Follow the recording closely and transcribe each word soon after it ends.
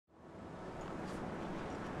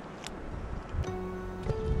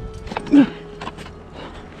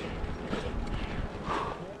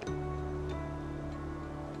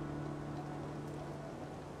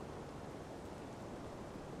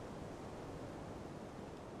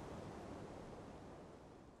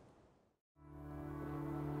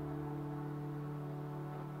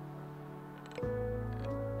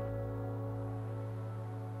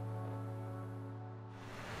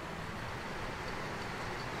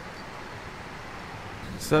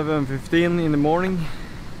in the morning).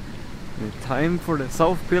 Time for the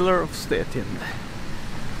South Pillar of Stetind.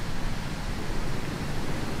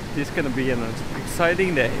 This is gonna be an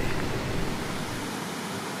exciting day.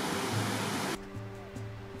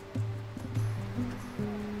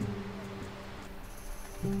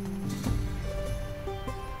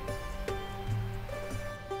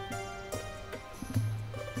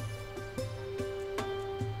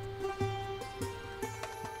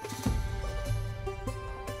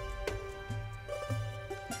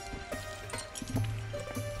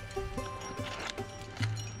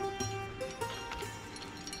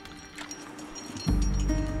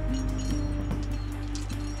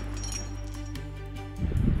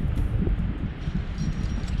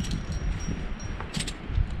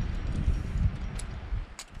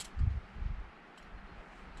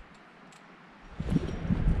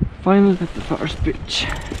 Finally at the first pitch.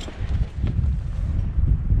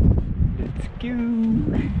 Let's go!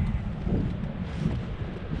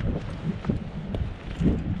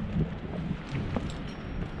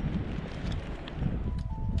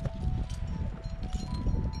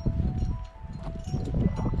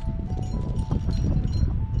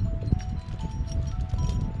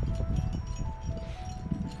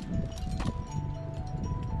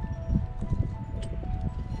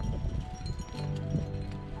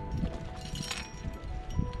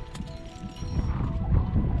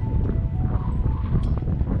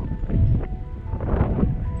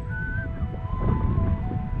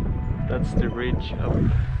 That's the ridge up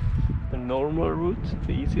the normal route,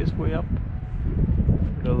 the easiest way up.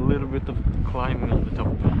 With a little bit of climbing on the top.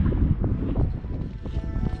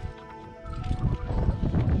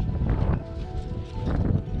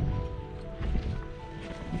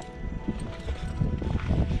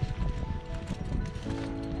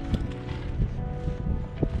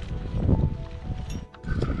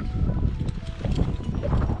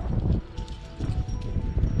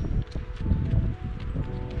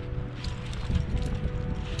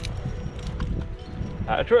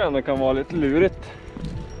 Här tror jag ändå kan vara lite lurigt.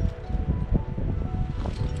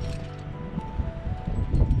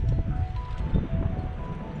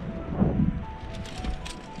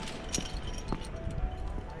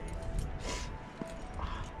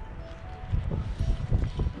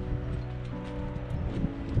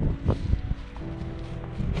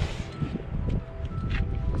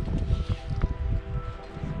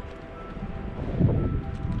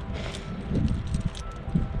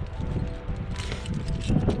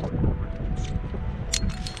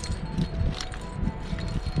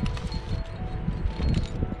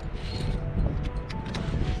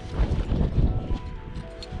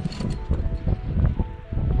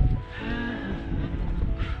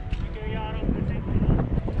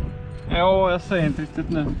 Ja, jag säger inte riktigt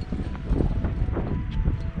nu.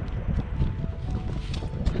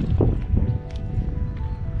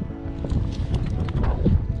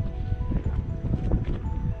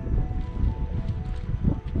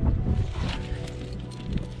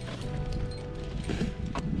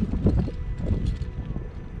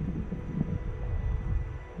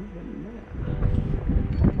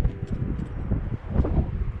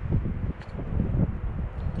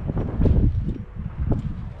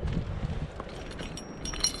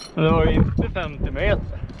 Det var ju inte 50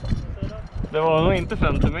 meter. Det var nog inte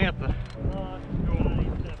 50 meter. Ja, det är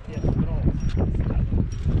inte jättebra.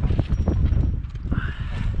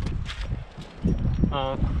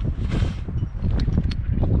 Ja.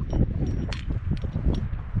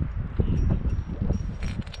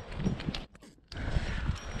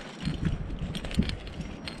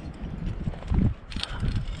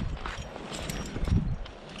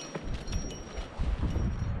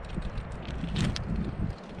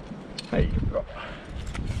 Hej, bra.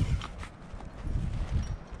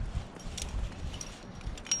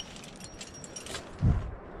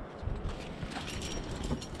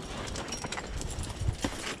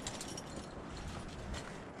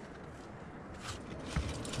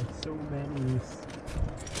 So many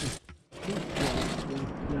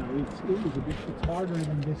yeah, it's harder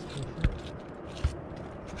than this for sure.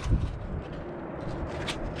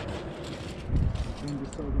 I think this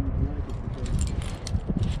starting to like it because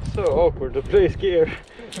So awkward to play skier.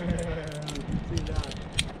 see that.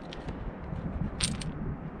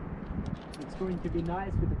 going to be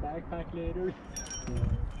nice with the backpack later.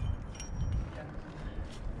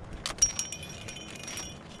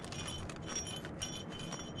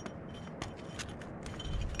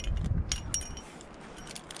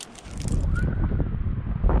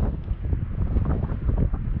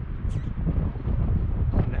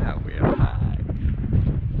 Now we are high.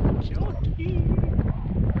 Jockey!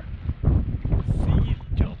 See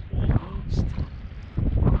jobb almost.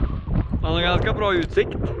 Man har ganska bra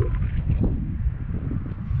utsikt.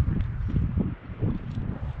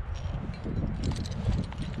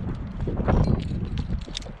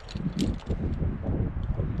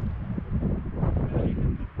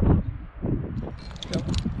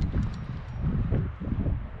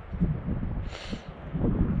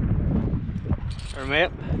 Är du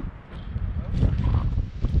med?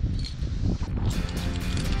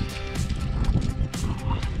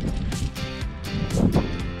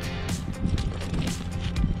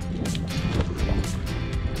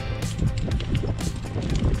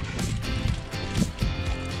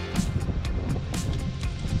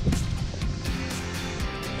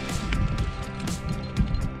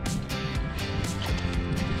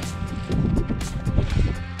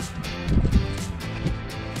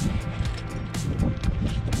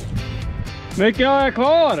 Mycket har jag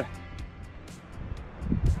kvar.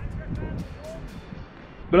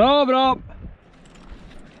 Bra, bra.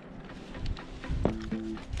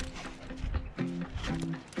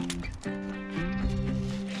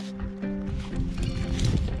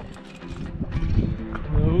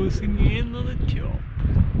 Closing in on the job.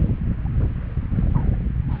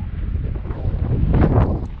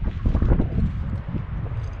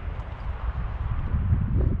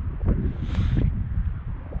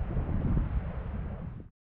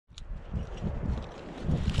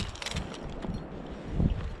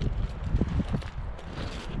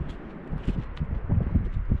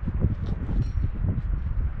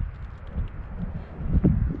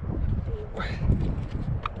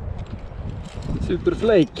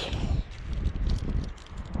 Superflake.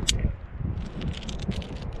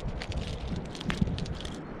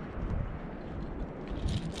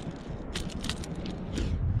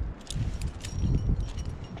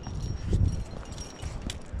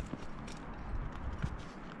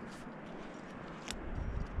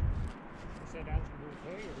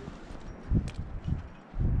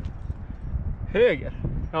 Höger?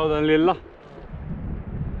 Ja, den lilla.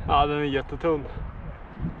 Ja, den är jättetunn.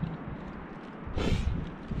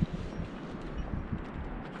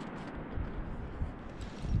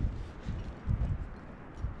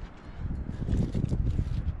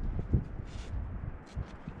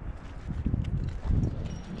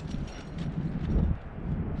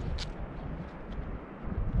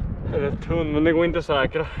 Den är tunn, men det går inte att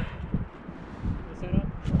säkra.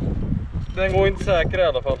 Den går inte att säkra i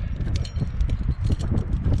alla fall.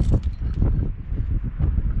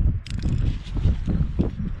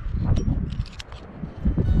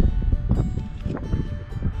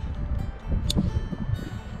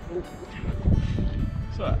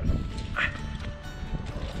 Så här.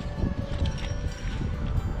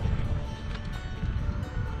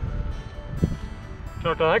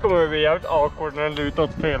 Klart den här kommer att bli jävligt awkward när den lutar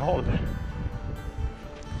åt fel håll.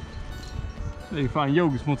 Det är ju fan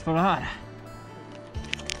jogs mot för det här.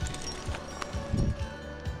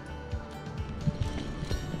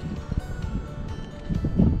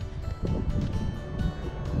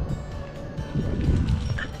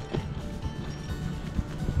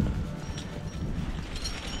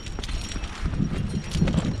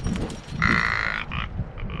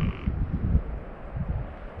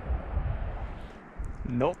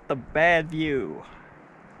 Not a bad view.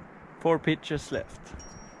 4 pitches left.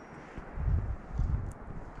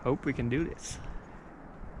 Hope we can do this.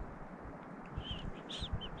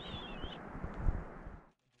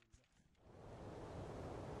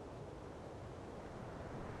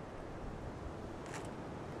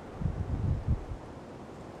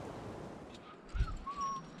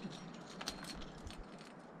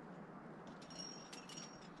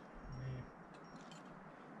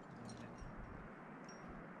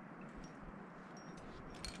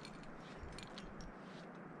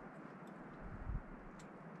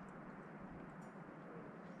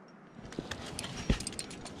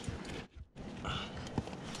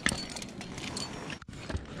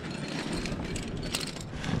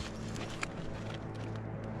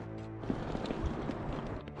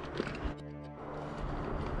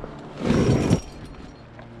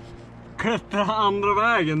 Klättra andra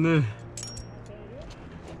vägen nu.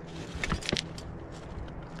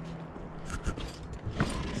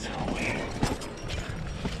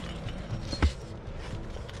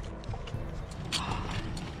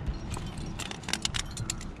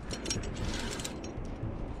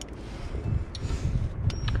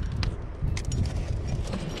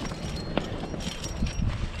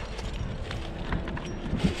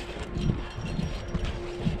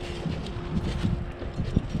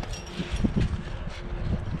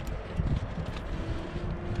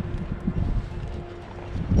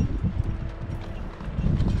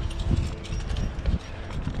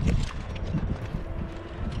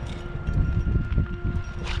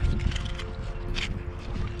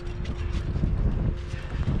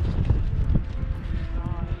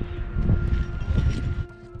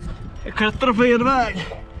 klättrar fel väg.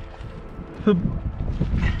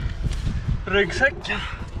 Ryggsäcken.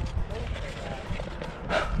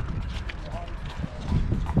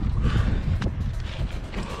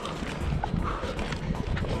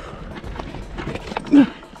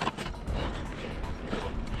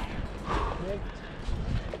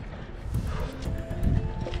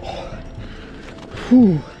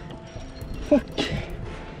 Fuck.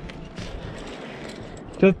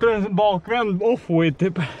 Klättrar en bakvänd off-way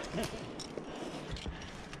typ.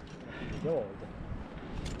 Ja.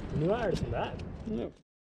 Nu är det sån där.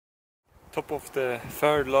 Top of the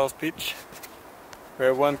third last pitch. We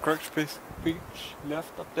have one crux pitch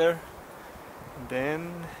left up there. And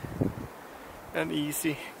then an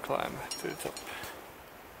easy climb to the top.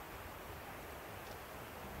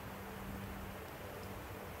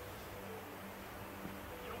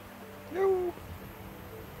 No.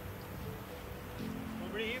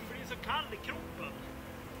 Man blir så kall i kroppen.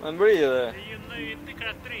 Man blir det. Det gynnar ju inte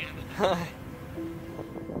klättringen.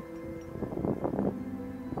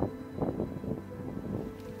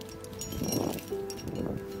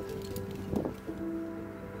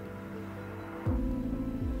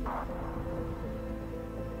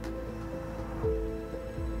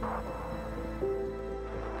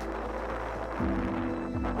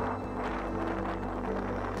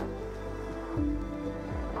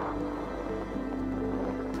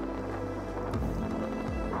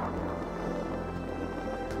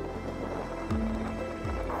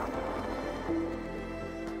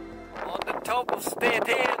 Top of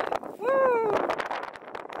Stetind. Woo!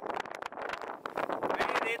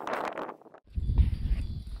 Made it.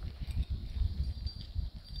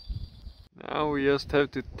 Now we just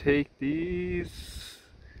have to take this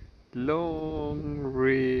long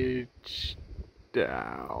ridge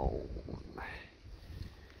down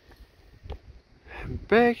and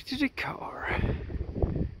back to the car.